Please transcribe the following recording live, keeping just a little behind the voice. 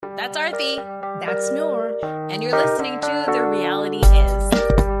That's Arthi. That's Noor. And you're listening to The Reality Is.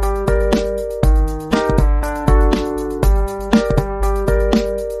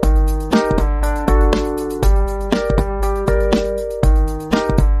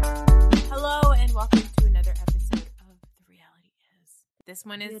 Hello and welcome to another episode of The Reality Is. This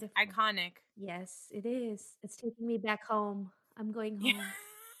one is Beautiful. iconic. Yes, it is. It's taking me back home. I'm going home.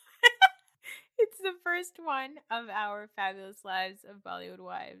 It's the first one of our Fabulous Lives of Bollywood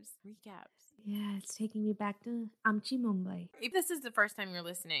Wives recaps. Yeah, it's taking me back to Amchi, Mumbai. If this is the first time you're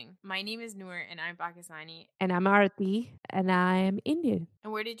listening, my name is Noor and I'm Pakistani. And I'm Arthi, and I am Indian.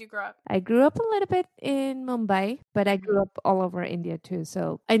 And where did you grow up? I grew up a little bit in Mumbai, but I grew up all over India too,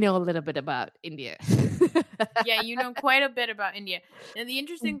 so I know a little bit about India. Yeah, you know quite a bit about India. And the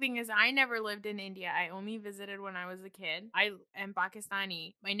interesting thing is I never lived in India. I only visited when I was a kid. I am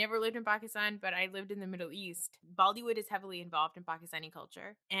Pakistani. I never lived in Pakistan, but I lived in the Middle East. Bollywood is heavily involved in Pakistani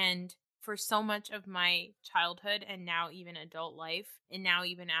culture. And for so much of my childhood and now even adult life, and now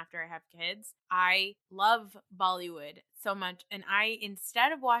even after I have kids, I love Bollywood so much. And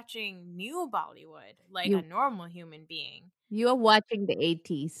instead of watching new Bollywood like a normal human being, You are watching the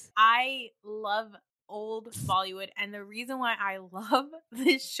 80s. I love old Bollywood. And the reason why I love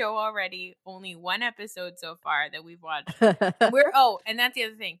this show already, only one episode so far that we've watched. And that's the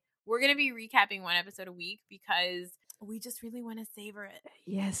other thing. We're going to be recapping one episode a week because we just really want to savor it.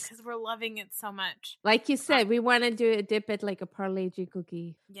 Yes. Because we're loving it so much. Like you said, we want to do a dip it like a Parle-G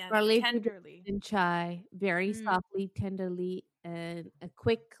cookie. Yes, Parle-G tenderly. and chai, very softly, tenderly, and a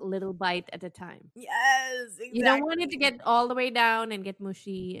quick little bite at a time. Yes, exactly. You don't want it to get all the way down and get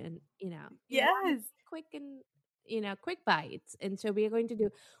mushy and, Yes. quick and, quick bites. And so we are going to do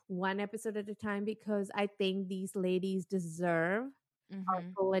one episode at a time because I think these ladies deserve our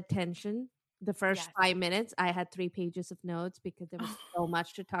full attention. The first 5 minutes, I had 3 pages of notes because there was so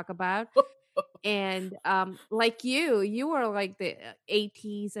much to talk about. And like you were like the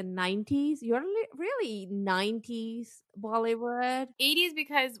 80s and 90s. You're really 90s Bollywood. 80s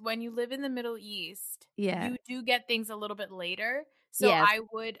because when you live in the Middle East, you do get things a little bit later. So Yes.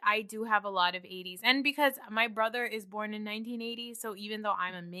 I do have a lot of 80s. And because my brother is born in 1980, so even though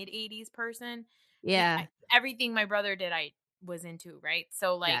I'm a mid 80s person, everything my brother did I was into, right?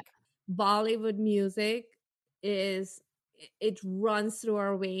 So like Bollywood music it runs through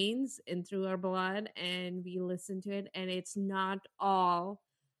our veins and through our blood, and we listen to it, and it's not all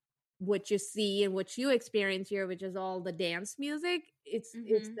what you see and what you experience here, which is all the dance music. It's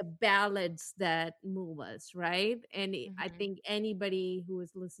the ballads that move us, right? And I think anybody who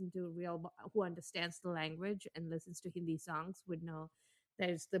has listened to who understands the language and listens to Hindi songs would know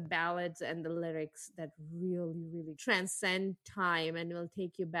there's the ballads and the lyrics that really, really transcend time and will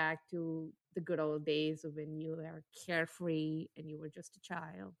take you back to the good old days of when you were carefree and you were just a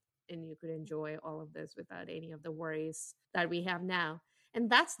child and you could enjoy all of this without any of the worries that we have now. And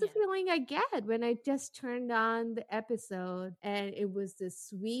that's the feeling I get when I just turned on the episode and it was this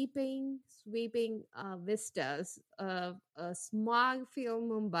sweeping vistas of a smog-filled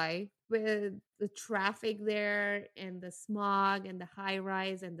Mumbai with the traffic there and the smog and the high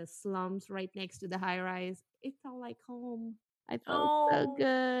rise and the slums right next to the high rise. It felt like home. I felt so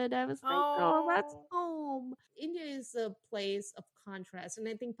good. I was like, oh, that's home. India is a place of contrast. And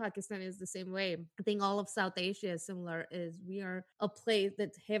I think Pakistan is the same way. I think all of South Asia is similar, is we are a place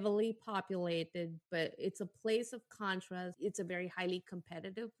that's heavily populated, but it's a place of contrast. It's a very highly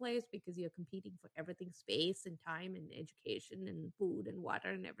competitive place because you're competing for everything, space and time and education and food and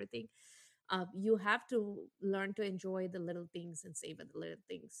water and everything. You have to learn to enjoy the little things and savor the little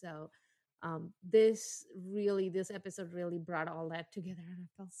things. So this episode really brought all that together and it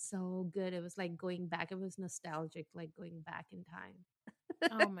felt so good. It was like going back. It was nostalgic, like going back in time.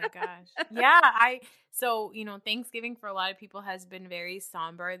 Oh my gosh. Yeah, so Thanksgiving for a lot of people has been very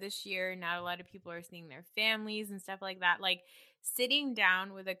somber this year. Not a lot of people are seeing their families and stuff like that. Like sitting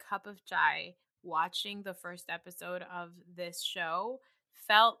down with a cup of chai, watching the first episode of this show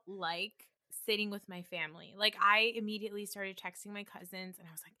felt like sitting with my family. Like I immediately started texting my cousins and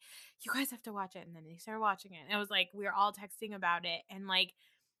I was like, you guys have to watch it. And then they started watching it. And it was like, we were all texting about it. And like,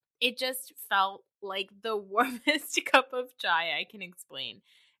 it just felt like the warmest cup of chai I can explain.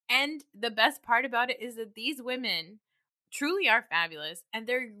 And the best part about it is that these women truly are fabulous. And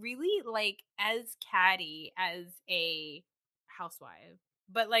they're really like as catty as a housewife.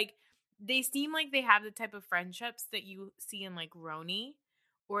 But like, they seem like they have the type of friendships that you see in like Roni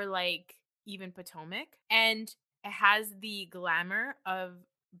or like even Potomac, and it has the glamour of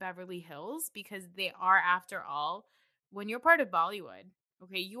Beverly Hills because they are, after all, when you're part of Bollywood,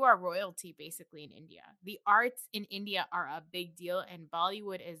 Okay, you are royalty basically in India. The arts in India are a big deal, and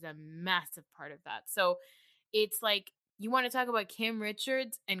Bollywood is a massive part of that. So it's like, you want to talk about Kim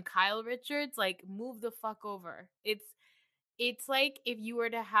Richards and Kyle Richards, like, move the fuck over. It's like if you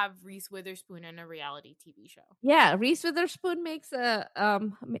were to have Reese Witherspoon in a reality TV show. Yeah, Reese Witherspoon makes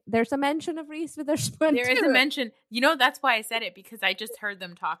there's a mention of Reese Witherspoon There too. is a mention. That's why I said it, because I just heard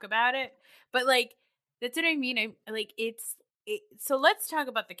them talk about it. But like, that's what I mean. I like so let's talk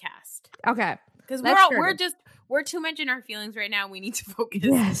about the cast. Okay. Because let's start it. we're too much in our feelings right now. We need to focus.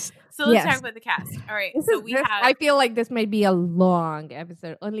 Yes. So let's yes. talk about the cast. All right. This So is we this, have. I feel like this might be a long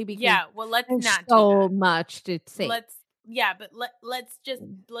episode only because Yeah. Well, let's there's not so do that. much to say. Let's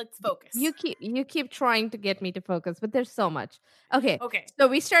focus. You keep trying to get me to focus, but there's so much. Okay. Okay. So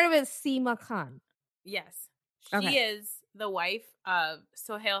we started with Seema Khan. Yes. She is the wife of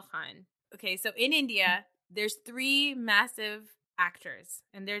Sohail Khan. Okay, so in India, there's 3 massive actors,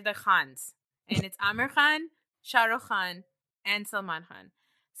 and they're the Khans. And it's Amir Khan, Shah Rukh Khan, and Salman Khan.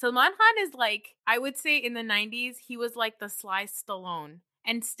 Salman Khan is like, I would say in the 90s, he was like the Sly Stallone.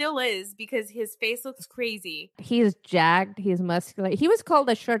 And still is, because his face looks crazy. He's jagged. He's muscular. He was called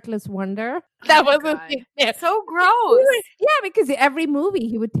a shirtless wonder. That was so gross. Yeah, because every movie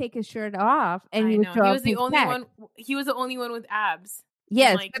he would take his shirt off, and he was the only one. He was the only one with abs.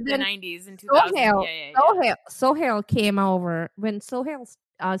 Yes, in like the 90s and 2000s. Sohail came over when Sohail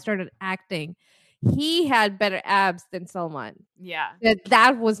started acting. He had better abs than Salman. Yeah.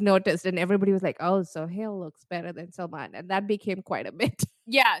 That was noticed, and everybody was like, oh, Sohail looks better than Salman. And that became quite a bit.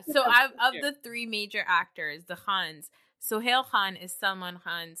 Yeah. So of the 3 major actors, the Khans, Sohail Khan is Salman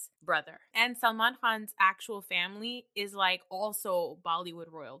Khan's brother. And Salman Khan's actual family is like also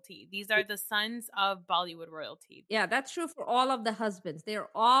Bollywood royalty. These are the sons of Bollywood royalty. Yeah, that's true for all of the husbands. They're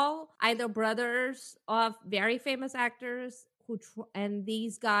all either brothers of very famous actors and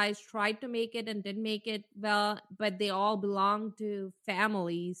these guys tried to make it and didn't make it well, but they all belong to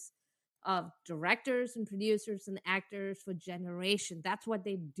families of directors and producers and actors for generations. That's what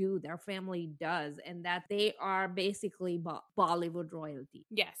they do. Their family does, and that they are basically Bollywood royalty.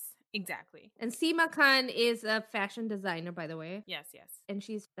 Yes, exactly. And Seema Khan is a fashion designer, by the way. Yes. And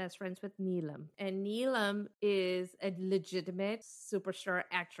she's best friends with Neelam. And Neelam is a legitimate superstar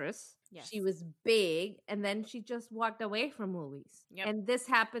actress. Yes. She was big, and then she just walked away from movies. Yep. And this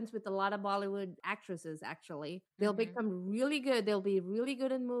happens with a lot of Bollywood actresses, actually. They'll become really good. They'll be really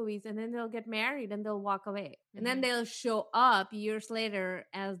good in movies, and then they'll get married and they'll walk away. And then they'll show up years later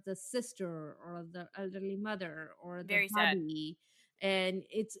as the sister or the elderly mother or the hubby. And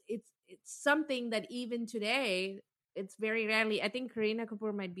it's something that even today, it's very rarely. I think Kareena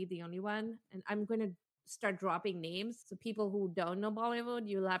Kapoor might be the only one. And I'm going to start dropping names. So people who don't know Bollywood,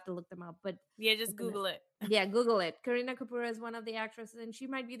 you'll have to look them up. But yeah, just Google it. Yeah, Google it. Kareena Kapoor is one of the actresses, and she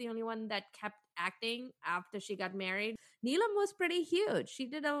might be the only one that kept acting after she got married. Neelam was pretty huge. She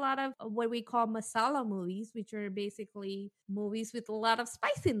did a lot of what we call masala movies, which are basically movies with a lot of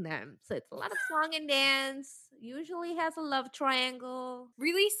spice in them. So it's a lot of song and dance, usually has a love triangle.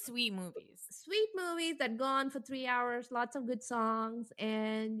 Really sweet movies. Sweet movies that go on for 3 hours, lots of good songs,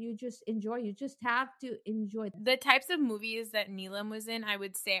 and you just enjoy. You just have to enjoy. The types of movies that Neelam was in, I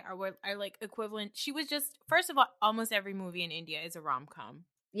would say, are like equivalent. She was just, first of all, almost every movie in India is a rom-com.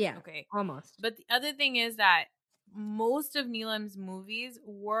 Yeah. Okay. Almost. But the other thing is that most of Neelam's movies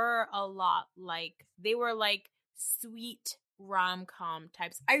were a lot like, they were like sweet rom-com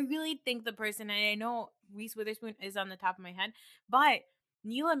types. I really think the person, and I know Reese Witherspoon is on the top of my head, but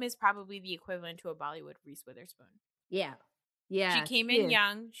Neelam is probably the equivalent to a Bollywood Reese Witherspoon. Yeah. Yeah. She came in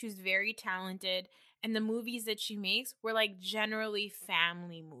young. She was very talented. And the movies that she makes were like generally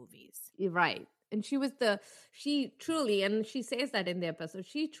family movies. Right. And she truly, and she says that in the episode,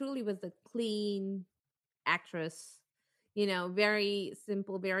 she truly was the clean actress, very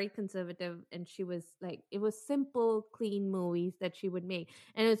simple, very conservative. And she was like, it was simple, clean movies that she would make.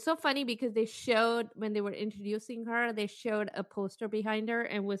 And it's so funny because they showed, when they were introducing her, they showed a poster behind her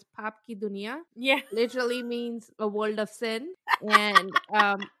and was Paap Ki Duniya. Yeah. Literally means a world of sin. And,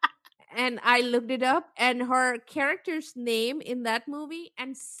 and I looked it up, and her character's name in that movie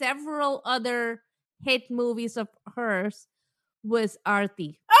and several other hit movies of hers was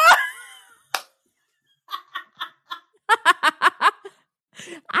Aarti.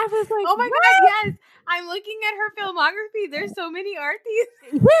 I was like, oh my God, yes. I'm looking at her filmography. There's so many Aartis.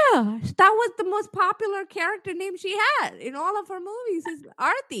 Yeah, that was the most popular character name she had in all of her movies is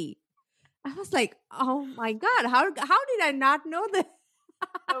Aarti. I was like, oh my God, how did I not know that?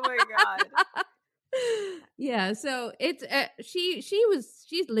 Oh my God. Yeah, so it's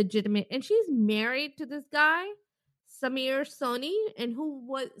she's legitimate, and she's married to this guy Samir Soni, and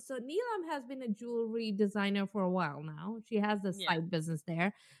Neelam has been a jewelry designer for a while now. She has a Yeah. side business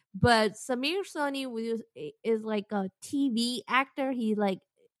there, but Samir Soni is like a TV actor. He like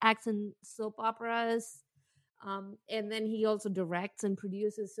acts in soap operas, and then he also directs and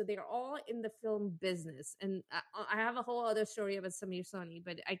produces. So they're all in the film business. And I have a whole other story about Samir Soni,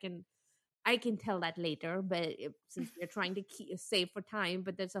 but I can tell that later. But since we're trying to save for time,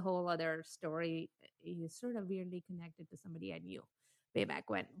 but there's a whole other story. He's sort of weirdly connected to somebody I knew way back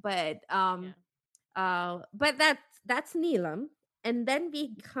when. Yeah. But that's Neelam, and then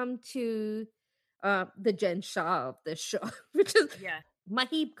we come to the Jen Shah of this show, which is Yeah.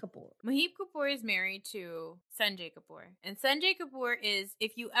 Mahib Kapoor. Mahib Kapoor is married to Sanjay Kapoor. And Sanjay Kapoor is,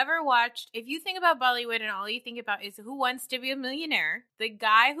 if you think about Bollywood and all you think about is Who Wants to Be a Millionaire, the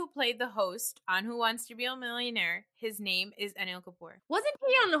guy who played the host on Who Wants to Be a Millionaire, his name is Anil Kapoor. Wasn't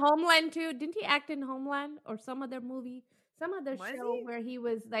he on Homeland too? Didn't he act in Homeland or some other movie? Some other Was show he? where he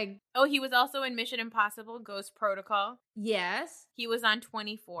was like, Oh, he was also in Mission Impossible Ghost Protocol. yes. He was on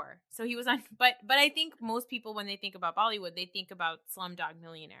 24. So he was on, but I think most people, when they think about Bollywood, they think about Slumdog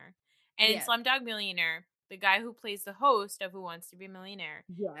Millionaire. And Yes. in Slumdog Millionaire, the guy who plays the host of Who Wants to Be a Millionaire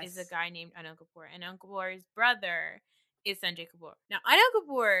is a Yes. guy named Anil Kapoor. And Anil Kapoor's brother is Sanjay Kapoor. Now, Anil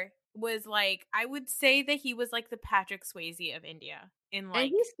Kapoor was like, I would say that he was like the Patrick Swayze of India. In like, And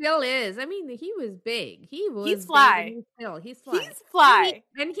he still is. I mean, he was big. He was He's big, fly. and he's fly. He's fly.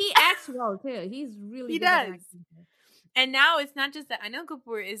 And he acts well too. He's really He good at does. acting. And now it's not just that Anil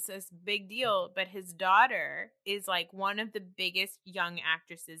Kapoor is this big deal, but his daughter is like one of the biggest young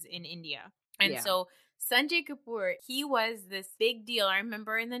actresses in India. And so Sanjay Kapoor, he was this big deal. I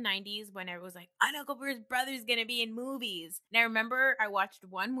remember in the 90s when it was like, Anil Kapoor's brother's going to be in movies. And I remember I watched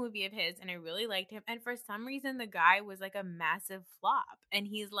one movie of his and I really liked him. And for some reason, the guy was like a massive flop. And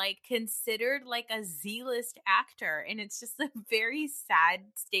he's like considered like a Z-list actor. And it's just a very sad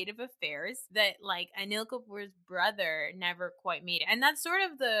state of affairs that like Anil Kapoor's brother never quite made it. And that's sort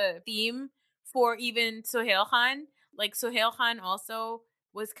of the theme for even Sohail Khan. Like Sohail Khan also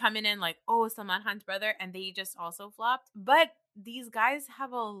was coming in like, oh, Salman Khan's brother, and they just also flopped. But these guys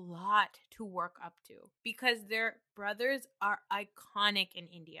have a lot to work up to because their brothers are iconic in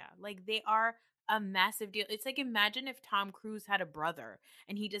India. Like they are a massive deal. It's like imagine if Tom Cruise had a brother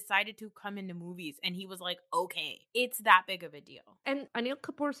and he decided to come into movies and he was like, okay, it's that big of a deal. And Anil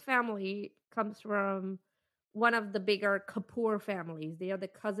Kapoor's family comes from one of the bigger Kapoor families. They are the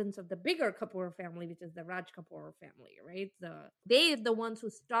cousins of the bigger Kapoor family, which is the Raj Kapoor family, right? They are the ones who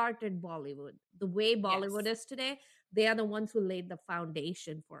started Bollywood. The way Bollywood is today, they are the ones who laid the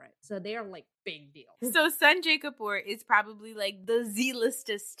foundation for it. So they are like big deal. So Sanjay Kapoor is probably like the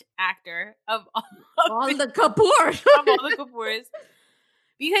Z-listest actor of all the Kapoors. Of all the Kapoors.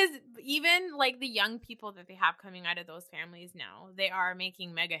 Because even like the young people that they have coming out of those families now, they are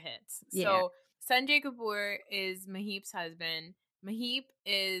making mega hits. Yeah. So Sanjay Kapoor is Mahib's husband. Mahib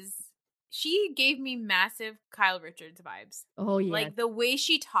she gave me massive Kyle Richards vibes. Oh, yeah. Like the way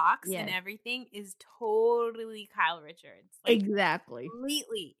she talks and everything is totally Kyle Richards. Like, exactly.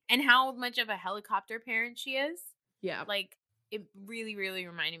 Completely. And how much of a helicopter parent she is. Yeah. Like it really, really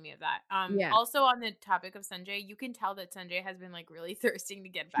reminded me of that. Yeah. Also on the topic of Sanjay, you can tell that Sanjay has been like really thirsting to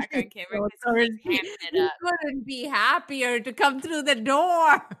get back on camera. He couldn't be happier to come through the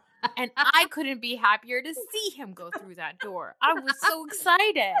door. And I couldn't be happier to see him go through that door. I was so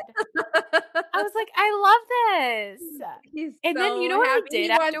excited. I was like, I love this. And then you know what he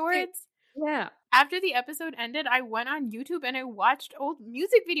did afterwards? Yeah. After the episode ended, I went on YouTube and I watched old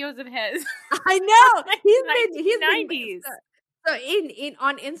music videos of his. I know. He's been 90s. So in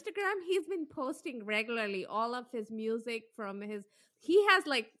on Instagram, he's been posting regularly all of his music from his. He has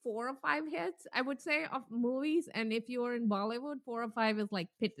like 4 or 5 hits, I would say, of movies. And if you're in Bollywood, 4 or 5 is like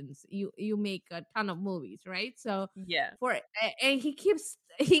pittance. You make a ton of movies, right? So yeah. And he keeps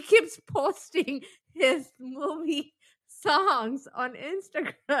posting his movie songs on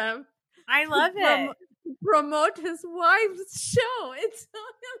Instagram. I love it. Promote his wife's show. It's so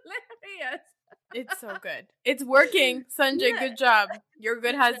hilarious. It's so good. It's working. Sanjay, good job. You're a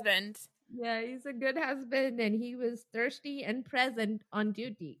good husband. Yeah, he's a good husband, and he was thirsty and present on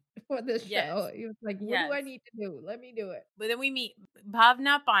duty for the show. He was like, what do I need to do? Let me do it. But then we meet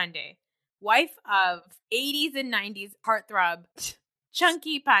Bhavna Pandey, wife of 80s and 90s heartthrob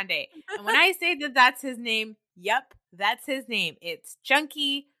Chunky Pandey. And when I say that that's his name, yep, that's his name. It's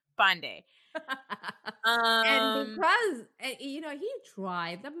Chunky Pandey. And because he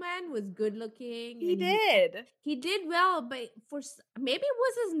tried, the man was good looking. He did well, but maybe it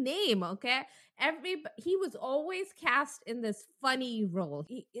was his name. Okay, he was always cast in this funny role.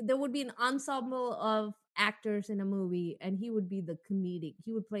 There would be an ensemble of actors in a movie, and he would be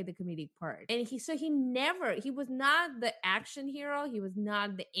he would play the comedic part. And he was not the action hero, he was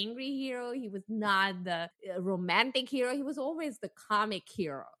not the angry hero, he was not the romantic hero, he was always the comic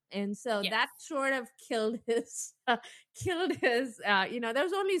hero. And so that sort of killed his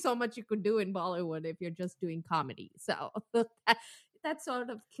there's only so much you could do in Bollywood if you're just doing comedy. So that sort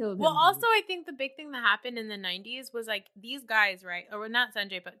of killed him. Well, also, I think the big thing that happened in the 90s was like these guys, right? Or not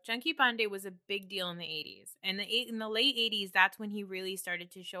Sanjay, but Chunky Pandey was a big deal in the 80s. And in the late 80s, that's when he really started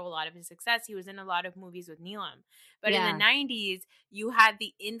to show a lot of his success. He was in a lot of movies with Neelam. But in the 90s, you had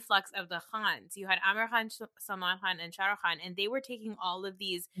the influx of the Khans. You had Amir Khan, Salman Khan, and Shah Rukh Khan, and they were taking all of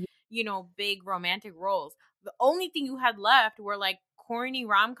these, big romantic roles. The only thing you had left were like corny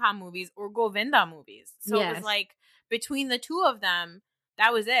rom-com movies or Govinda movies. So it was like, between the two of them,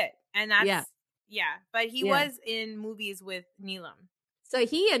 that was it. And that's, but he was in movies with Neelam. So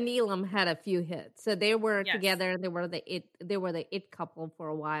he and Neelam had a few hits. So they were together. They were the it couple for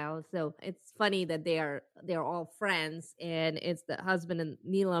a while. So it's funny that they're all friends, and it's the husband and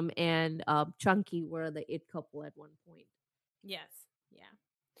Neelam and Chunky were the it couple at one point. Yes. Yeah.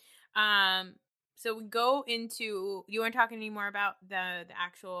 So we go into, you want to talk any more about the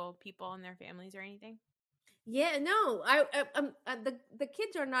actual people and their families or anything? Yeah, no, the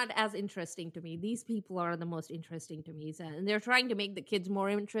kids are not as interesting to me. These people are the most interesting to me, and they're trying to make the kids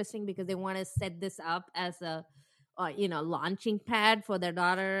more interesting because they want to set this up as a, launching pad for their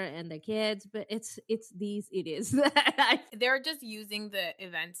daughter and the kids. But it's these idiots. They're just using the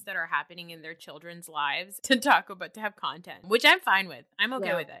events that are happening in their children's lives to have content, which I'm fine with. I'm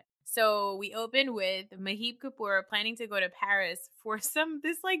okay with it. So we open with Mahib Kapoor planning to go to Paris for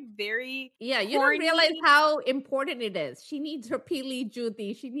this very you don't realize how important it is. She needs her Pili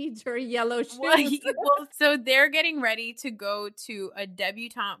Juti. She needs her yellow shoes. So they're getting ready to go to a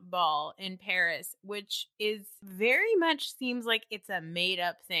debutante ball in Paris, which is very much seems like it's a made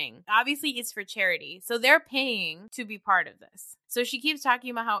up thing. Obviously, it's for charity. So they're paying to be part of this. So she keeps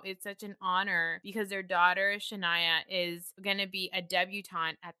talking about how it's such an honor because their daughter, Shania, is going to be a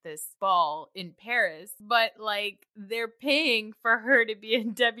debutante at this ball in Paris. But they're paying for her to be a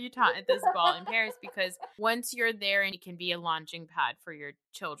debutante at this ball in Paris because once you're there, and it can be a launching pad for your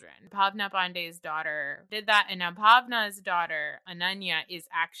children. Bhavna Pandey's daughter did that. And now Bhavna's daughter, Ananya, is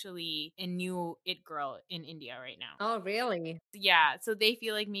actually a new it girl in India right now. Oh, really? Yeah. So they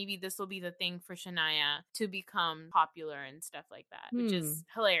feel like maybe this will be the thing for Shania to become popular and stuff like that, which is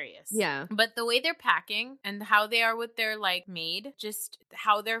hilarious. Yeah. But the way they're packing and how they are with their maid, just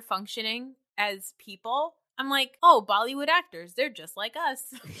how they're functioning as people, I'm like, oh, Bollywood actors, they're just like us.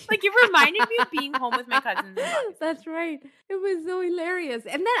 It reminded me of being home with my cousins. That's right. It was so hilarious.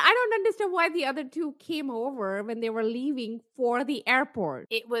 And then I don't understand why the other two came over when they were leaving for the airport.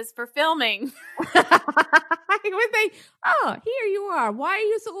 It was for filming. It was like, oh, here you are. Why are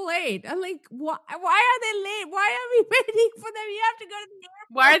you so late? I'm like, why are they late? Why are we waiting for them? You have to go to the airport.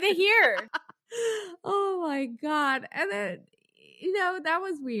 Why are they here? Oh my God. And then, that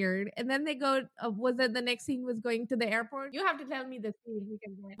was weird. And then they go, was it the next scene was going to the airport? You have to tell me the scene.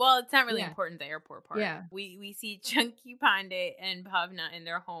 Well, it's not really important, the airport part. Yeah. We see Chunky Pandey and Bhavna in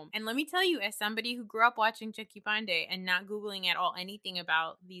their home. And let me tell you, as somebody who grew up watching Chunky Pandey and not Googling at all anything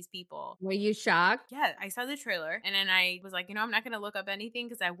about these people. Were you shocked? Yeah, I saw the trailer and then I was like, I'm not going to look up anything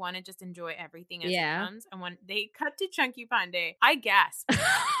because I want to just enjoy everything as it comes. And when they cut to Chunky Pandey, I gasped.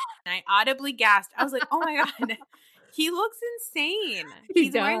 And I audibly gasped. I was like, oh my God. He looks insane.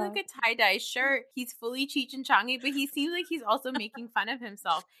 He's wearing a tie-dye shirt. He's fully Cheech and Chongy, but he seems like he's also making fun of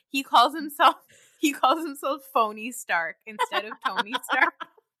himself. He calls himself Phony Stark instead of Tony Stark.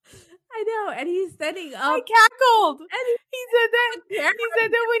 I know, and he's setting up. I cackled. And he said that. He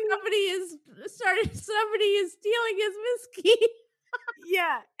said that when somebody is stealing his whiskey.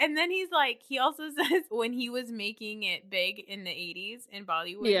 Yeah, and then he also says when he was making it big in the 80s in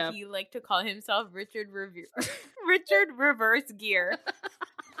Bollywood, he liked to call himself Richard Reverse Gear.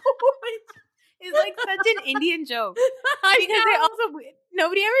 It's such an Indian joke. Because they also,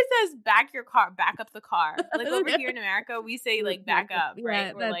 nobody ever says back up the car. Over here in America, we say back up,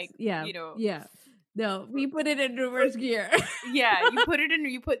 right? Yeah. No, we put it in reverse gear. Yeah, you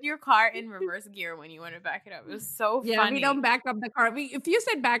put your car in reverse gear when you want to back it up. It was so funny. Yeah, we don't back up the car. If you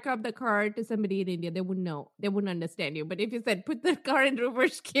said back up the car to somebody in India, they wouldn't know. They wouldn't understand you. But if you said put the car in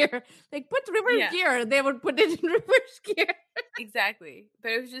reverse gear, put reverse gear, they would put it in reverse gear. Exactly.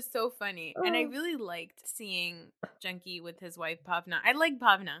 But it was just so funny. And I really liked seeing Junkie with his wife, Pavna. I like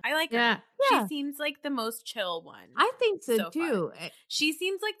Pavna. I like Yeah. her. She Yeah. seems like the most chill one. I think so So far. too. She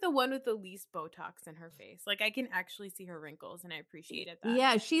seems like the one with the least Botox in her face. Like, I can actually see her wrinkles, and I appreciated that.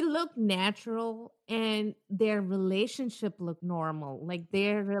 Yeah, she looked natural, and their relationship looked normal. Like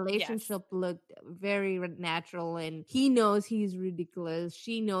their relationship looked very natural, and he knows he's ridiculous.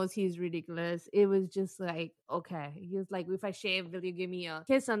 She knows he's ridiculous. It was just like, okay. He was like, if I shave, will you give me a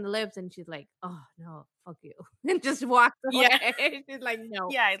kiss on the lips? And she's like, oh no, fuck you. And just walked away. Yeah. She's like, no.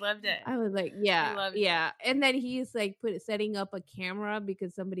 Yeah, I loved it. I was like, I yeah, loved yeah. And then he's like setting up a camera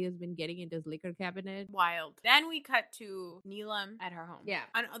because somebody has been getting into his liquor cabinet. Wild. Then we cut to Neelam at her home. Yeah.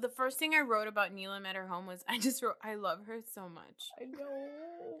 And the first thing I wrote about Neelam at her home was I just wrote, I love her so much. I know.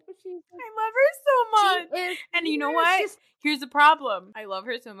 I love her so much. And you know what? Here's the problem. I love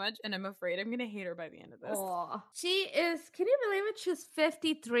her so much, and I'm afraid I'm going to hate her by the end of this. Oh, she is, can you believe it? She's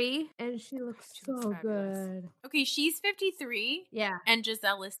 53 and she looks so good. Okay, she's 53. Yeah. And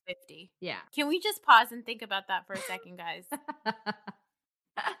Giselle is 50. Yeah. Can we just pause and think about that for a second, guys?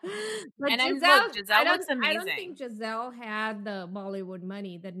 But and Giselle looks amazing. I don't think Giselle had the Bollywood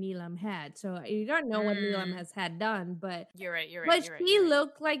money that Neelam had. So you don't know what Neelam has had done, but you're right. But she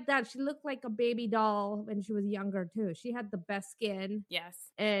looked like that. She looked like a baby doll when she was younger too. She had the best skin. Yes.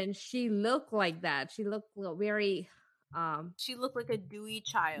 And she looked like that. She looked very she looked like a dewy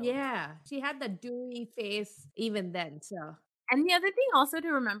child. Yeah. She had the dewy face even then, so. And the other thing also to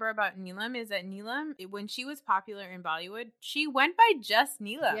remember about Neelam is that Neelam, when she was popular in Bollywood, she went by just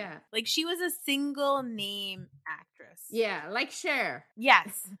Neelam. Yeah. Like, she was a single name actress. Yeah, like Cher.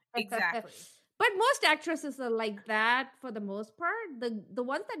 Yes, exactly. But most actresses are like that for the most part. The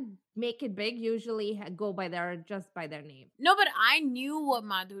ones that make it big usually go by just by their name. No, but I knew what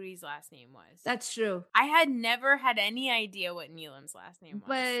Madhuri's last name was. That's true. I had never had any idea what Neelam's last name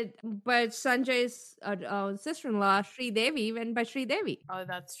was. But Sanjay's sister-in-law, Sri Devi, went by Sri Devi. Oh,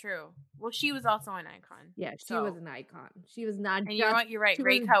 that's true. Well, she was also an icon. Yeah, she was an icon. She was not. And you're right.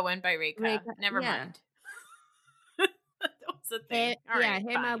 Rekha went by Rekha. Never mind. That was a thing.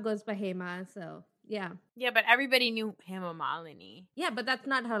 Hema goes by Hema, so yeah. Yeah, but everybody knew Hema Malini. Yeah, but that's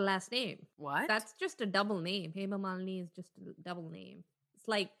not her last name. What? That's just a double name. Hema Malini is just a double name. It's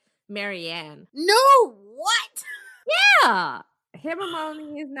like Marianne. No, what? Yeah. Hema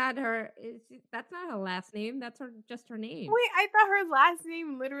Malini is not her. That's not her last name. That's just her name. Wait, I thought her last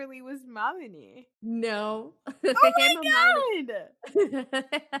name literally was Malini. No. Oh my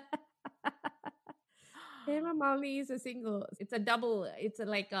god! Hema Malini is a single. It's a double. It's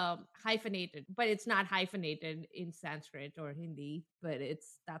like hyphenated, but it's not hyphenated in Sanskrit or Hindi. But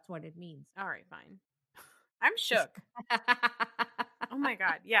that's what it means. All right, fine. I'm shook. Oh my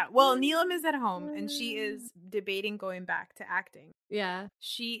god. Yeah. Well, Neelam is at home and she is debating going back to acting. Yeah.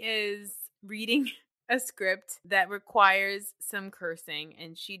 She is reading a script that requires some cursing,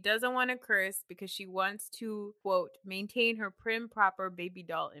 and she doesn't want to curse because she wants to, quote, maintain her prim, proper baby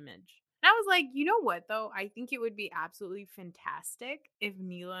doll image. And I was like, you know what, though? I think it would be absolutely fantastic if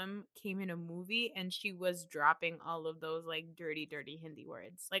Neelam came in a movie and she was dropping all of those, like, dirty, dirty Hindi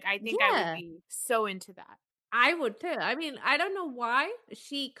words. Like, I think I would be so into that. I would too. I mean, I don't know why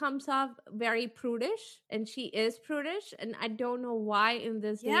she comes off very prudish, and she is prudish, and I don't know why in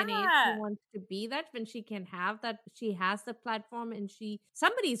this day and age she wants to be that when she can have that. She has the platform, and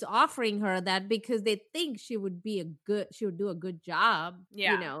somebody's offering her that because they think she would do a good job.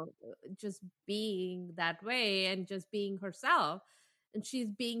 Yeah. You know, just being that way and just being herself. And she's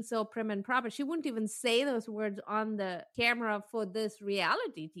being so prim and proper. She wouldn't even say those words on the camera for this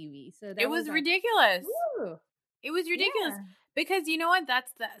reality TV. So it was ridiculous. Ooh. It was ridiculous. Yeah. Because you know what?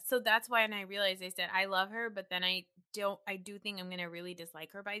 That's why, and I realized I said I love her, but then I do think I'm gonna really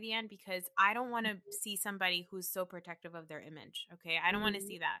dislike her by the end because I don't want to see somebody who's so protective of their image. Okay, I don't want to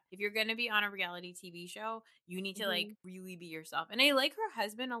see that. If you're gonna be on a reality TV show, you need to like really be yourself. And I like her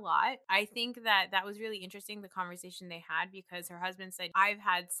husband a lot. I think that was really interesting, the conversation they had, because her husband said, I've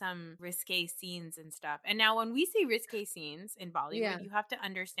had some risque scenes and stuff. And now when we say risque scenes in Bollywood, you have to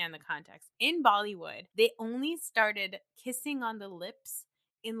understand the context. In Bollywood, they only started kissing on the lips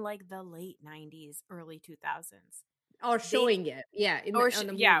in like the late 90s, early 2000s. Or showing it. Yeah.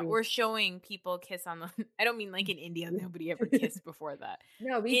 We're showing people kiss on the... I don't mean like in India, nobody ever kissed before that.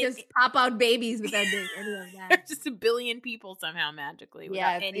 No, we just pop out babies without doing any of that. There's just a billion people somehow magically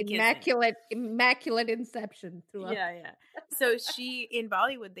without any immaculate inception throughout. Yeah. So in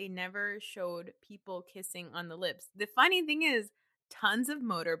Bollywood, they never showed people kissing on the lips. The funny thing is, tons of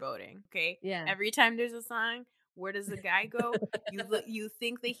motorboating, okay? Yeah. Every time there's a song, where does the guy go? You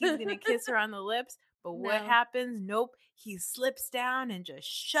think that he's going to kiss her on the lips, But what No. happens? Nope. He slips down and just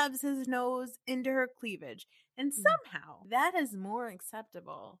shoves his nose into her cleavage. And Mm. somehow that is more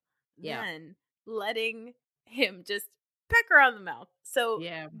acceptable Yeah. than letting him just peck her on the mouth. So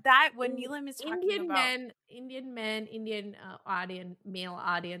Yeah. that when In Neelam is talking about Indian audience, male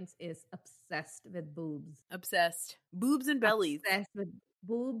audience is obsessed with boobs. obsessed boobs and bellies. Obsessed with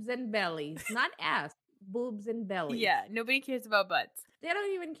boobs and bellies, not ass, boobs and bellies. Yeah, nobody cares about butts. They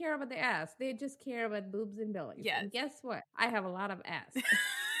don't even care about the ass. They just care about boobs and bellies. Yes. And guess what? I have a lot of ass.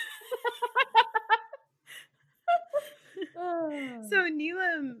 So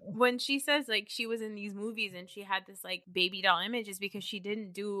Neelam, when she says like she was in these movies and she had this like baby doll image, is because she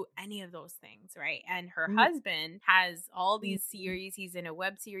didn't do any of those things, right? And her Mhm. husband has all these Mhm. series. He's in a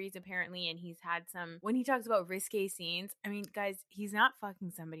web series apparently, and he's had some. When he talks about risque scenes, I mean, guys, he's not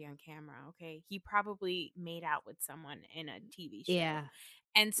fucking somebody on camera, okay? He probably made out with someone in a TV show. Yeah.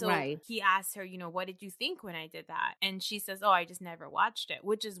 And so Right. he asked her, what did you think when I did that? And she says, oh, I just never watched it,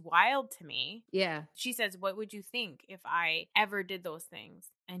 which is wild to me. Yeah. She says, what would you think if I ever did those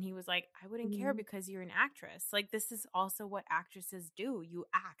things? And he was like, I wouldn't care Mhm. because you're an actress. Like, this is also what actresses do. You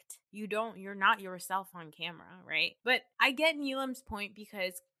act. You're not yourself on camera, right? But I get Neelam's point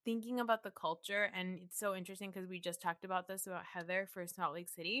because thinking about the culture, and it's so interesting because we just talked about this about Heather for Salt Lake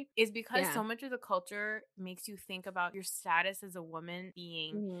City, is because Yeah. so much of the culture makes you think about your status as a woman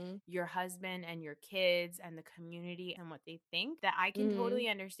being Mhm. your husband and your kids and the community and what they think, that I can Mhm. totally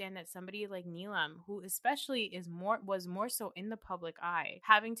understand that somebody like Neelam, who especially was more so in the public eye,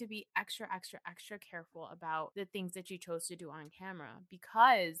 having to be extra careful about the things that she chose to do on camera,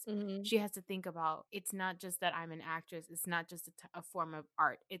 because Mhm. she has to think about, it's not just that I'm an actress, it's not just a form of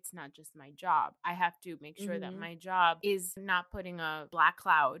art, it's not just my job. I have to make sure that Mhm. my job is not putting a black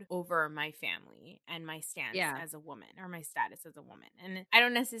cloud over my family and my stance Yeah. as a woman, or my status as a woman. And I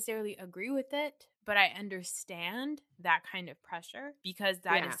don't necessarily agree with it, but I understand that kind of pressure because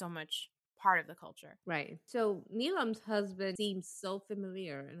that Yeah. is so much part of the culture. Right. So Neelam's husband seems so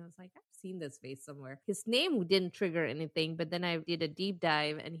familiar, and I was like, I've seen this face somewhere. His name didn't trigger anything, but then I did a deep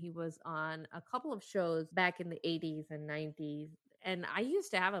dive, and he was on a couple of shows back in the 80s and 90s. And I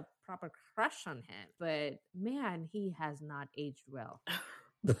used to have a proper crush on him, but man, he has not aged well.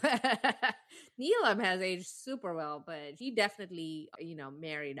 Neelam has aged super well, but he definitely,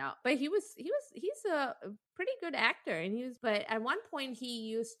 married out. But he's a pretty good actor, and but at one point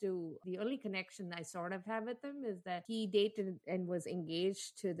the only connection I sort of have with him is that he dated and was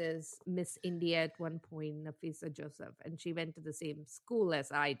engaged to this Miss India at one point, Nafisa Joseph, and she went to the same school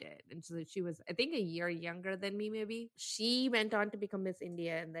as I did. And so she was, I think, a year younger than me, maybe. She went on to become Miss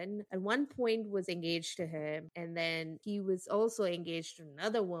India, and then at one point was engaged to him, and then he was also engaged to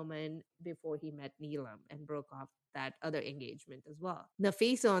another woman before he met Neelam and broke off that other engagement as well.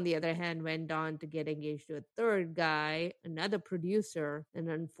 Nafisa, on the other hand, went on to get engaged to a third guy, another producer, and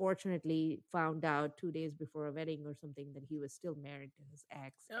unfortunately found out 2 days before a wedding or something that he was still married to his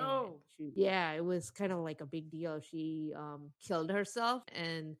ex. Oh. Yeah, it was kind of like a big deal. She killed herself,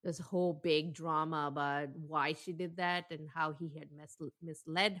 and there's a whole big drama about why she did that and how he had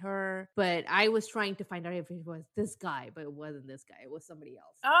misled her. But I was trying to find out if it was this guy, but it wasn't this guy. It was somebody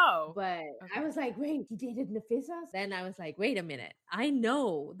else. Oh. But Okay. I was like, wait, he dated Nafisa? Then I was like, wait a minute. I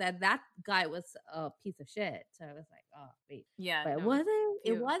know that guy was a piece of shit. So I was like, oh, wait. Yeah. But No.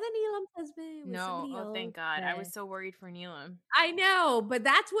 it wasn't Elam's husband. It was No. somebody Oh, else. thank God. I was But so worried for Neelam. I know, but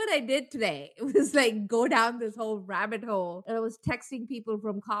that's what I did today. It was like go down this whole rabbit hole. And I was texting people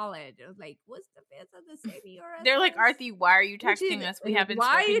from college. I was like, "What's the fans of the same year as They're like, us?" Arthi, why are you And texting us? We like, haven't why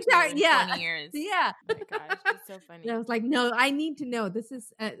are spoken you to you talking? in Yeah, 20 years. yeah. Oh my gosh, it's so funny. And I was like, no, I need to know. This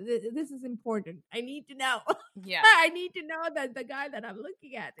is important. I need to know. Yeah. I need to know that the guy that I'm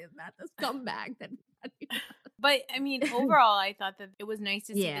looking at is not the scumbag that. But I mean, overall, I thought that it was nice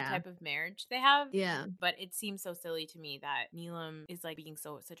to see the Yeah. type of marriage they have. Yeah. But it seems so silly to me that Neelam is like being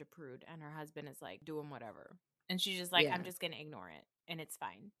such a prude, and her husband is like doing whatever, and she's just like, Yeah. I'm just gonna ignore it, and it's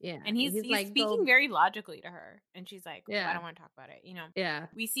fine. Yeah. And he's like, speaking very logically to her, and she's like, well, I Yeah. don't want to talk about it. Yeah.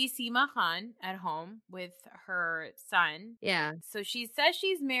 We see Seema Khan at home with her son. Yeah. So she says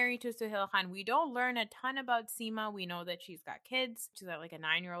she's married to Sohail Khan. We don't learn a ton about Seema. We know that she's got kids. She's got like a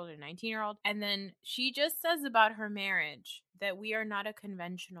 9-year-old or 19-year-old. And then she just says about her marriage that we are not a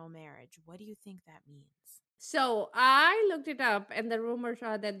conventional marriage. What do you think that means? So I looked it up, and the rumors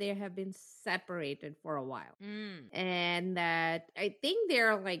are that they have been separated for a while. And that I think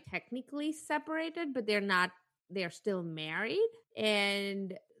they're like technically separated, but they're not, they're still married.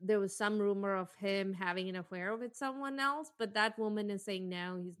 And there was some rumor of him having an affair with someone else, but that woman is saying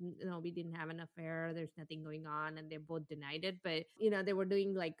no, we didn't have an affair, there's nothing going on, and they both denied it. But they were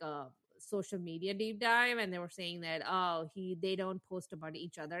doing like a social media deep dive, and they were saying that they don't post about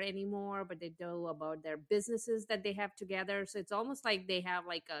each other anymore, but they do about their businesses that they have together. So it's almost like they have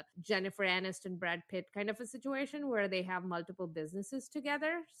like a Jennifer Aniston, Brad Pitt kind of a situation where they have multiple businesses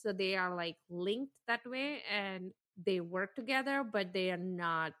together. So they are like linked that way, and they work together, but they are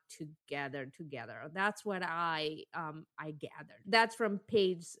not together. That's what I gathered. That's from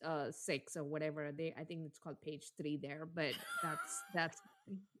page 6 or whatever. I think it's called page 3 there, but that's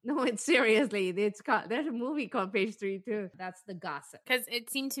no, it's seriously, it's called, there's a movie called Page 3 too. That's the gossip. Because it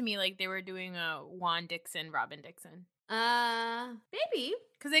seemed to me like they were doing a Juan Dixon, Robin Dixon. Maybe.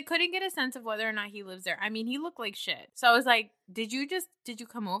 Because they couldn't get a sense of whether or not he lives there. I mean, he looked like shit. So I was like, did you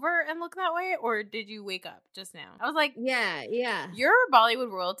come over and look that way? Or did you wake up just now? I was like, yeah. You're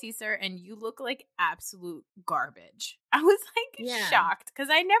Bollywood royalty, sir, and you look like absolute garbage. I was like shocked because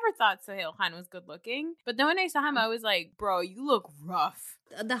I never thought Sohail Khan was good looking. But then when I saw him, I was like, bro, you look rough.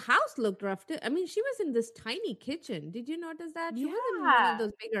 The house looked rough too. I mean, she was in this tiny kitchen. Did you notice that? She wasn't in one of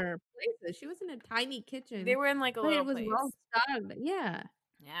those bigger places. She was in a tiny kitchen. They were in like a little place. It was well stocked. Yeah.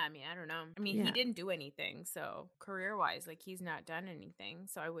 Yeah, I mean, I don't know. I mean, he didn't do anything. So career-wise, like he's not done anything.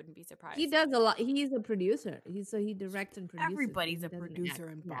 So I wouldn't be surprised. He does a lot. He's a producer. He directs and produces. Everybody's a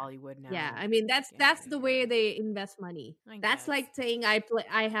producer in Bollywood now. Yeah, I mean that's the way they invest money. That's like saying I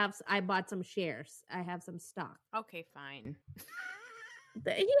bought some shares. I have some stock. Okay, fine.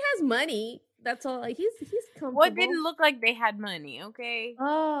 He has money. That's all. He's comfortable. Well, it didn't look like they had money. Okay.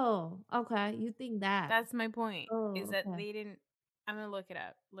 Oh, okay. You think that? That's my point. Is that okay. they didn't. I'm gonna look it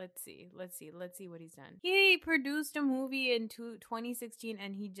up. Let's see what he's done. He produced a movie in 2016,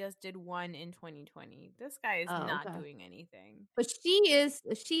 and he just did one in 2020. This guy is not doing anything. But she is.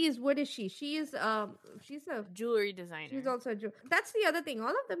 What is she? She's she's a jewelry designer. She's also a that's the other thing. All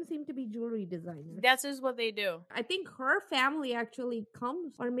of them seem to be jewelry designers. That's just what they do. I think her family actually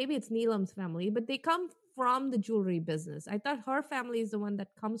comes, or maybe it's Neelam's family, but they come from the jewelry business. I thought her family is the one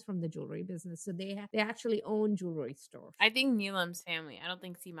that comes from the jewelry business. So they actually own jewelry stores. I think Neelam's family. I don't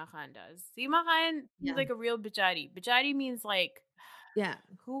think Seema Khan does. Seema Khan is like a real bijari. Bijari means like,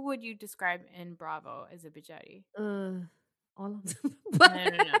 who would you describe in Bravo as a bijari? All of them.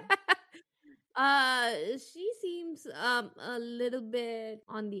 No. She seems a little bit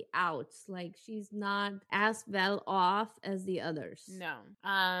on the outs. Like she's not as well off as the others. No.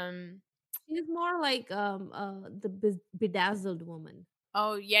 She's more like the bedazzled woman.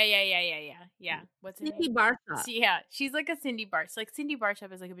 Oh, yeah. What's her Cindy name? Barshop. Yeah, she's like a Cindy Barsh. Like Cindy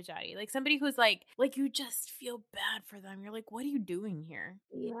Barshop is like a bijari. Like somebody who's like you just feel bad for them. You're like, what are you doing here?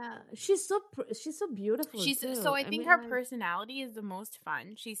 Yeah, she's so beautiful. I think her personality is the most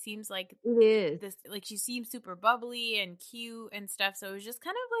fun. She seems like it is this. Like she seems super bubbly and cute and stuff. So it was just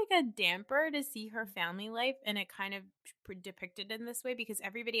kind of like a damper to see her family life, and it kind of depicted in this way because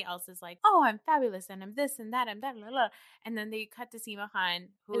everybody else is like, oh, I'm fabulous and I'm this and that and that, and then they cut to Seema Khan,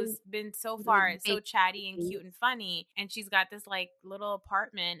 who's been so far so chatty and cute and funny, and she's got this like little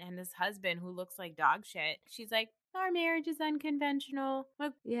apartment and this husband who looks like dog shit. She's like, our marriage is unconventional.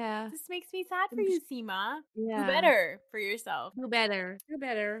 Like, this makes me sad for you, Seema. Do better for yourself. Do better.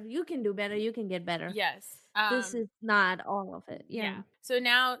 You can do better. You can get better. Yes. This is not all of it. Yeah. So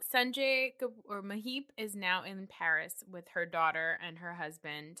now Sanjay or Maheep is now in Paris with her daughter and her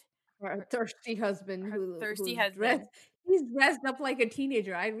husband. Her thirsty husband. Husband. He's dressed up like a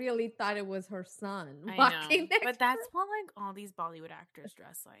teenager. I really thought it was her son. I know. But that's what like all these Bollywood actors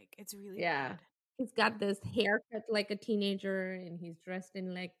dress like. It's really bad. He's got this haircut like a teenager, and he's dressed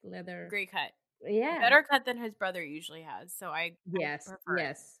in like leather. Great cut. Yeah. Better cut than his brother usually has. So I prefer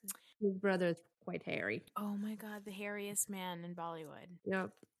it. His brother is quite hairy. Oh my God, the hairiest man in Bollywood.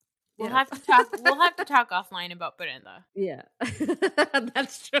 Yep. We'll have to talk. We'll have to talk offline about Perinda. Yeah,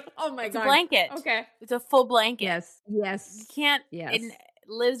 that's true. Oh my God, it's a blanket. Okay, it's a full blanket. Yes. You can't. Yes, it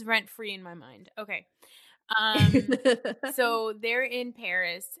lives rent free in my mind. Okay. So they're in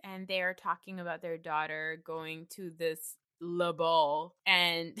Paris and they are talking about their daughter going to this Le Bal,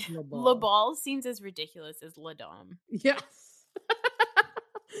 and Le Bal seems as ridiculous as Le Dom. Yes.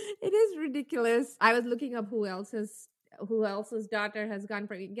 It is ridiculous. I was looking up who else's daughter has gone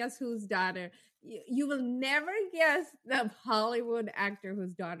for. Guess whose daughter? You will never guess the Hollywood actor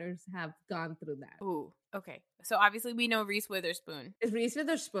whose daughters have gone through that. Ooh, okay. So obviously we know Reese Witherspoon. It's Reese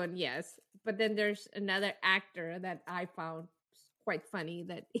Witherspoon, yes. But then there's another actor that I found quite funny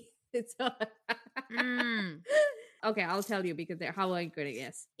that it's Okay, I'll tell you because how I'm gonna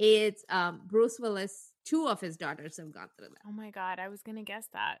guess. It's Bruce Willis. Two of his daughters have gone through that. Oh my god, I was gonna guess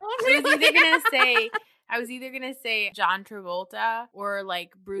that. Oh, I was really? either gonna say John Travolta or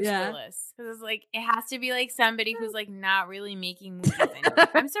like Bruce Yeah. Willis, because it's like it has to be like somebody who's like not really making movies anymore.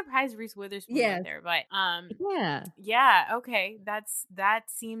 I'm surprised Reese Witherspoon Yes. went there, but Yeah. yeah, okay, that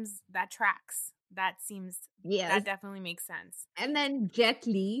tracks. That Yes. definitely makes sense. And then Jet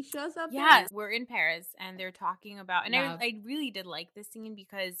Li shows up there. Yes, we're in Paris and they're talking about, and Wow. I really did like this scene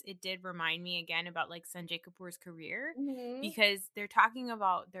because it did remind me again about like Sanjay Kapoor's career, Mhm. because they're talking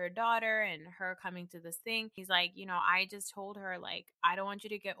about their daughter and her coming to this thing. He's like, I just told her, like, I don't want you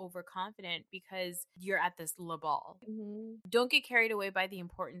to get overconfident because you're at this Le Ball. Mhm. Don't get carried away by the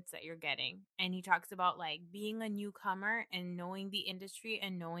importance that you're getting. And he talks about like being a newcomer and knowing the industry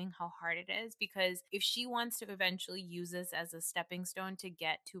and knowing how hard it is, because if she wants to eventually use this as a stepping stone to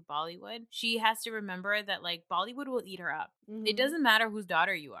get to Bollywood, she has to remember that like Bollywood will eat her up. It Mhm. doesn't matter whose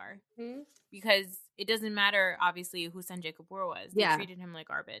daughter you are, Mhm. because it doesn't matter obviously who Sanjay Kapoor was. They Yeah. treated him like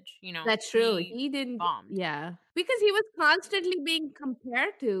garbage, That's true. He He didn't. bombed. Yeah, because he was constantly being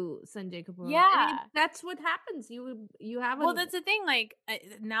compared to Sanjay Kapoor. I mean, Yeah. that's what happens. You have a Well, that's the thing. Like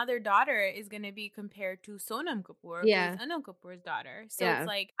now, their daughter is going to be compared to Sonam Kapoor, Yeah. who's Anil Kapoor's daughter. So Yeah. it's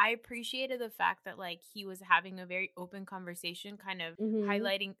like I appreciated the fact that like he was having a very open conversation, kind of Mhm.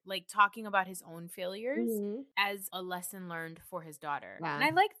 highlighting, like talking about his own failures Mhm. as a lesson learned for his daughter. Yeah. And I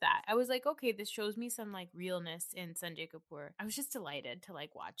like that. I was like, okay, this shows me some like realness in Sanjay Kapoor. I was just delighted to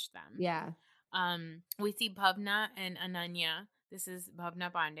like watch them. Yeah. We see Bhavna and Ananya. This is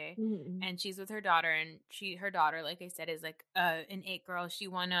Bhavna Pandey, Mhm. and she's with her daughter, and her daughter, like I said, is like an it girl. She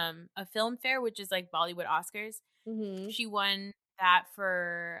won a film fair, which is like Bollywood Oscars. Mhm. She won that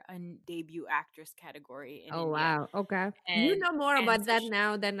for a debut actress category in Oh India. wow. Okay. You know more and about so that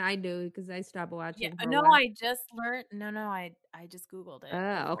now than I do because I stopped watching. Yeah, for a no, while. I just learned. No, I just Googled it.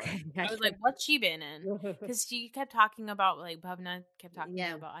 Oh, before. okay. I was like, what's she been in? Because she kept talking about, like, Bhavna kept talking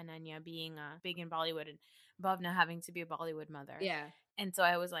Yeah. about Ananya being big in Bollywood and Bhavna having to be a Bollywood mother. Yeah. And so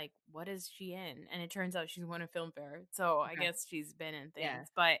I was like, what is she in? And it turns out she's won a film fair. So I Okay. guess she's been in things. Yeah.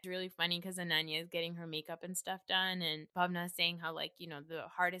 But it's really funny because Ananya is getting her makeup and stuff done. And Bhavna is saying how, like, the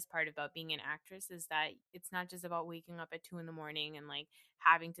hardest part about being an actress is that it's not just about waking up at 2 a.m. and like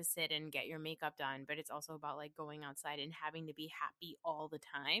having to sit and get your makeup done, but it's also about like going outside and having to be happy all the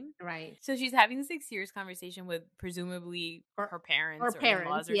time. Right. So she's having this like serious conversation with presumably her parents Her or parents.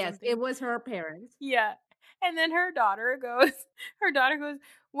 in-laws or Yes, something. it was her parents. Yeah. And then her daughter goes,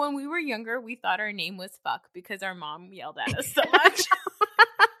 when we were younger, we thought our name was fuck because our mom yelled at us so much.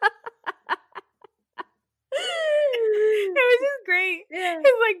 It was just great. Yeah.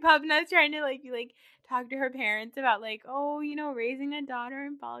 It's like Bhavna's trying to like talk to her parents about like, raising a daughter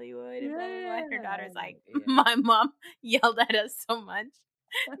in Bollywood and blah blah blah. And her daughter's like, my mom yelled at us so much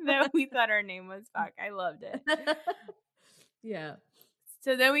that we thought our name was fuck. I loved it. Yeah.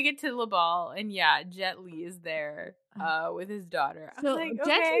 So then we get to Le Ball, and yeah, Jet Li is there with his daughter. I was So like,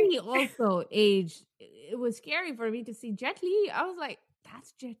 Jet okay. Li also aged. It was scary for me to see Jet Li. I was like,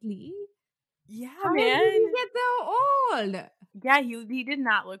 that's Jet Li? Yeah, How man. did he get so old? Yeah, he did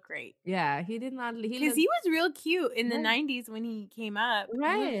not look great. Yeah, he did not. Because he was real cute in the Right. 90s when he came up. He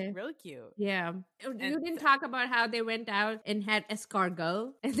Right. was really cute. Yeah. You And didn't talk about how they went out and had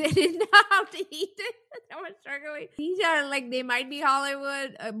escargot and they didn't know how to eat it. They were struggling. These are like, they might be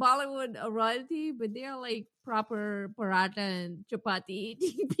Hollywood, Bollywood royalty, but they're like proper paratha and chapati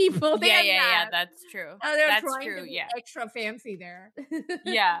eating people. Yeah, that's true. They're That's trying true, to be yeah. extra fancy there.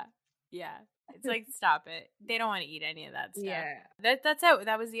 Yeah. It's like, stop it. They don't want to eat any of that stuff. Yeah. That's it.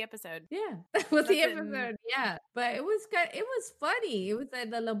 That was the episode. Yeah, that was the That's it. episode. Yeah, but it was funny. It was like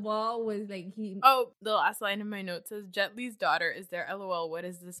the Le Ball was like he. Oh, the last line of my note says, Jet Li's daughter is there. LOL, what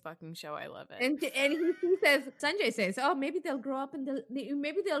is this fucking show? I love it. And he says, Sanjay says, oh, maybe they'll grow up and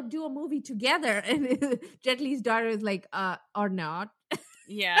maybe they'll do a movie together. And Jet Li's daughter is like, or not.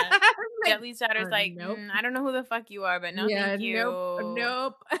 Yeah. Like, Jet Li's daughter's like, nope. I don't know who the fuck you are, but no, thank you.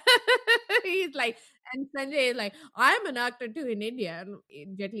 Nope. He's like, and Sanjay is like, I'm an actor too in India.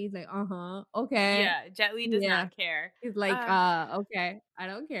 And Jet Li's like, okay. Yeah, Jet Li does not care. He's like, okay, I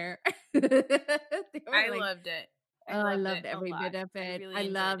don't care. I loved it. I loved every bit of it.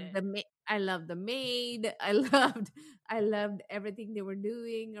 I loved the maid. I loved everything they were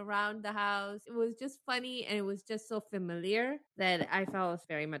doing around the house. It was just funny and it was just so familiar that I felt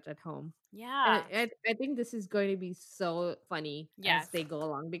very much at home. Yeah. I think this is going to be so funny as they go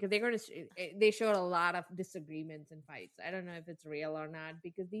along because they're going to they showed a lot of disagreements and fights. I don't know if it's real or not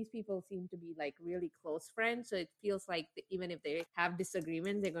because these people seem to be like really close friends, so it feels like even if they have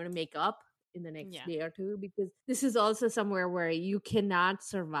disagreements, they're going to make up in the next Yeah. day or two, because this is also somewhere where you cannot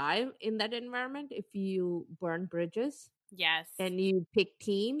survive in that environment if you burn bridges Yes. and you pick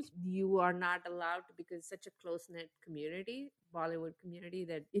teams. You are not allowed to, because it's such a close-knit community, Bollywood community,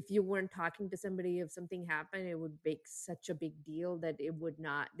 that if you weren't talking to somebody, if something happened, it would make such a big deal that they would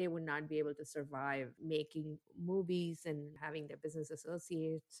not be able to survive making movies and having their business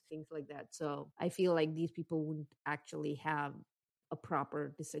associates, things like that. So I feel like these people wouldn't actually have a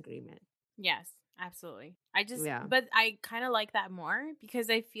proper disagreement. Yes, absolutely. Yeah. But I kind of like that more because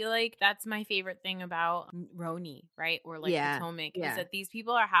I feel like that's my favorite thing about Roni, right? Or like Yeah. Potomac is Yeah. that these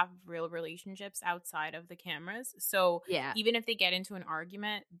people have real relationships outside of the cameras. So Yeah. even if they get into an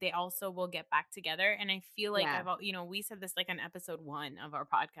argument, they also will get back together. And I feel like Yeah. we said this like on episode 1 of our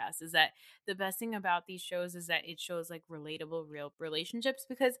podcast is that the best thing about these shows is that it shows like relatable, real relationships,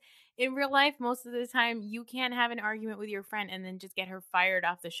 because in real life, most of the time, you can't have an argument with your friend and then just get her fired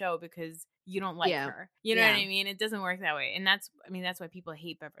off the show because you don't like Yeah. her. You know Yeah. what I mean? It doesn't work that way. And that's why people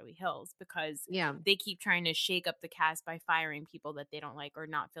hate Beverly Hills, because Yeah. they keep trying to shake up the cast by firing people that they don't like or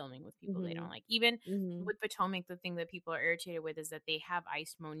not filming with people they don't like. Even with Potomac, the thing that people are irritated with is that they have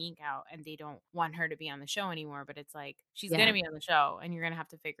iced Monique out and they don't want her to be on the show anymore. But it's like, she's going to be on the show and you're going to have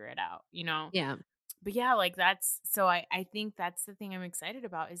to figure it out, you know? Yeah. But yeah, like I think that's the thing I'm excited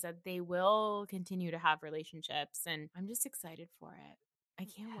about, is that they will continue to have relationships, and I'm just excited for it. I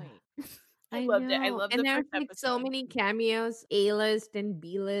can't wait. I I loved it. I know. loved And the there's first like so episode. many cameos, A-list and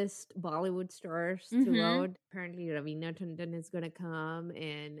B-list Bollywood stars Mm-hmm. throughout. Apparently Ravina Tandon is going to come,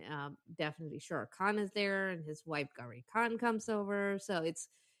 and definitely Shah Rukh Khan is there, and his wife Gauri Khan comes over. So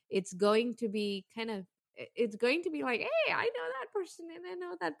it's going to be it's going to be like, hey, I know that person and I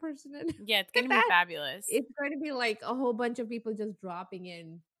know that person, and Yeah, it's look gonna at be that. fabulous. It's going to be like a whole bunch of people just dropping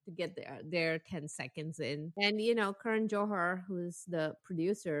in to get their 10 seconds in. And Karan Johar, who's the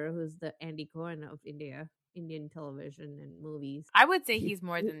producer, who's the Andy Cohen of Indian television and movies. I would say he's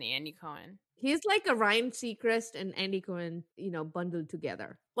more than the Andy Cohen. He's like a Ryan Seacrest and Andy Cohen, bundled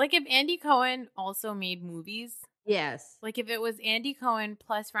together. Like if Andy Cohen also made movies. Yes. Like if it was Andy Cohen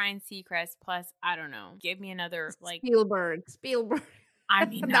plus Ryan Seacrest plus, I don't know, give me another like Spielberg. I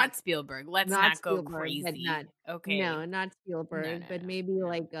mean, not Spielberg. Let's not go Spielberg, but crazy. Okay. No, not Spielberg, but maybe no.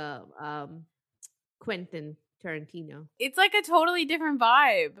 like Quentin Tarantino. It's like a totally different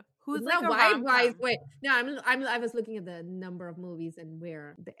vibe. Who's No, like a vibe wise. rom-com? Wait, no, I was looking at the number of movies and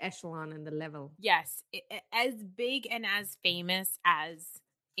where the echelon and the level. Yes, as big and as famous as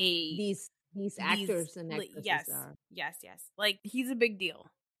these actors and actresses are. Yes. Like he's a big deal.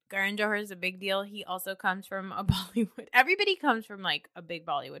 Karan Johar is a big deal. He also comes from a Bollywood. Everybody comes from like a big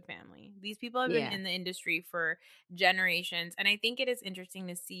Bollywood family. These people have been in the industry for generations, and I think it is interesting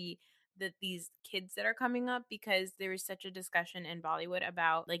to see that these kids that are coming up, because there is such a discussion in Bollywood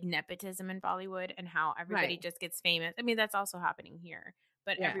about like nepotism in Bollywood and how everybody just gets famous. I mean, that's also happening here,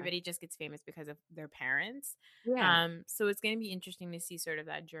 but everybody just gets famous because of their parents. Yeah. So it's going to be interesting to see sort of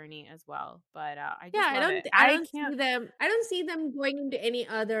that journey as well. But I don't see them going into any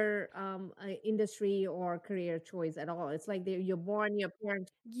other industry or career choice at all. It's like you're born, your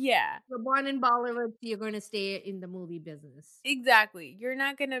parents. Yeah. You're born in Bollywood, you're going to stay in the movie business. Exactly. You're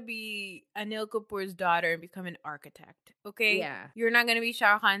not going to be Anil Kapoor's daughter and become an architect, okay? Yeah. You're not going to be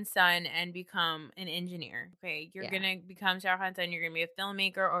Shah Rukh Khan's son and become an engineer, okay? You're going to become Shah Rukh Khan's son. You're going to be a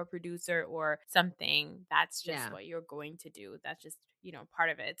filmmaker or a producer or something. That's just what you're going to do. That's just, part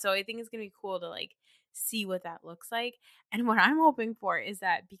of it. So I think it's going to be cool to like see what that looks like. And what I'm hoping for is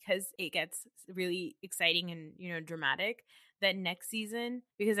that because it gets really exciting and, dramatic, that next season,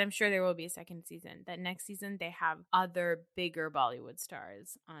 because I'm sure there will be a second season, that next season they have other bigger Bollywood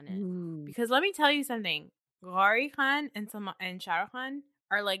stars on it. Because let me tell you something, Gauri Khan and Shah Rukh Khan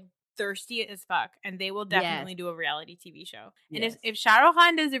are like thirsty as fuck, and they will definitely do a reality TV show. And if Shah Rukh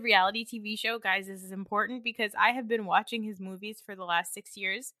Khan does a reality TV show, guys, this is important because I have been watching his movies for the last 6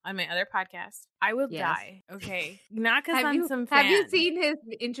 years on my other podcast. I will die, okay? Not because I'm some fan. Have you seen his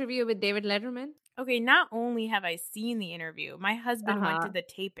interview with David Letterman? Okay, not only have I seen the interview, my husband went to the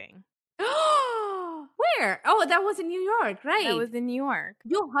taping. Where? Oh, that was in New York, right? That was in New York.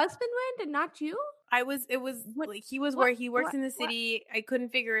 Your husband went and not you? He works in the city. I couldn't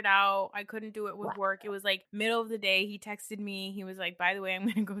figure it out. I couldn't do it with work. It was like middle of the day. He texted me. He was like, by the way, I'm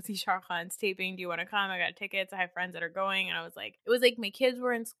going to go see Shah Rukh Khan's taping. Do you want to come? I got tickets. I have friends that are going. And it was like my kids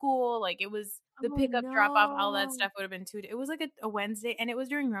were in school. Like it was the pickup, drop off, all that stuff would have been it was like a Wednesday, and it was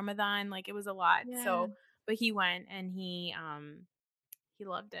during Ramadan. Like it was a lot. Yeah. So, but he went and he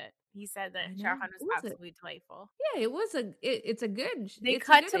loved it. He said that Shah Rukh Khan was absolutely delightful. Yeah, it's a good. They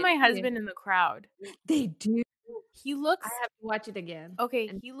cut to my husband in the crowd. They do. He looks I have to watch it again. okay.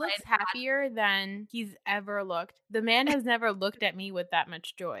 And He try looks it hot. happier than he's ever looked. The man has never looked at me with that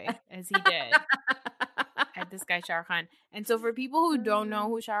much joy as he did at this guy Shah Rukh Khan. And so for people who don't know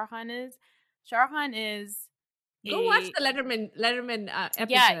who Shah Rukh Khan is Go watch a the Letterman episode.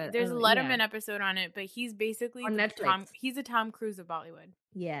 yeah. There's a Yeah, Letterman episode on it, but he's basically on Netflix. He's a Tom Cruise of Bollywood.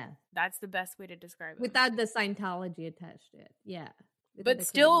 Yeah, That's the best way to describe it. without the Scientology attached to it. Yeah, without But the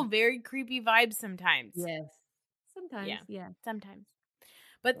still creepy. very creepy vibes sometimes. Yes, sometimes. Yeah. Sometimes.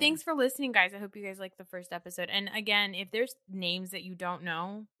 But thanks for listening, guys. I hope you guys liked the first episode. And again, if there's names that you don't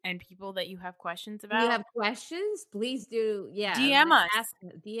know and people that you have questions about, you have questions, please do. Yeah, DM us.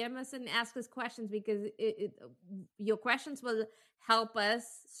 DM us and ask us questions, because your questions will help us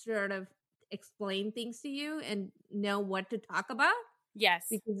sort of explain things to you and know what to talk about. Yes.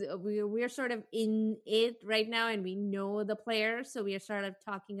 Because we're sort of in it right now, and we know the players, so we are sort of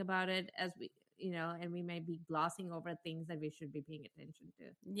talking about it as we, and we might be glossing over things that we should be paying attention to.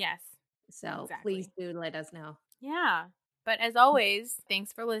 Yes. So exactly. Please do let us know. Yeah. But as always,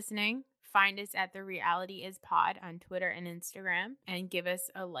 thanks for listening. Find us at The Reality Is Pod on Twitter and Instagram, and give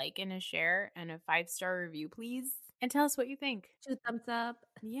us a like and a share and a 5-star review, please. And tell us what you think. 2 thumbs up.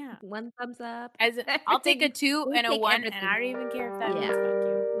 Yeah. 1 thumbs up. I'll take a 2 and a 1, everything. and I don't even care if that means Yeah. fuck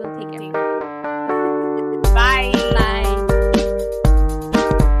you. We'll take everything.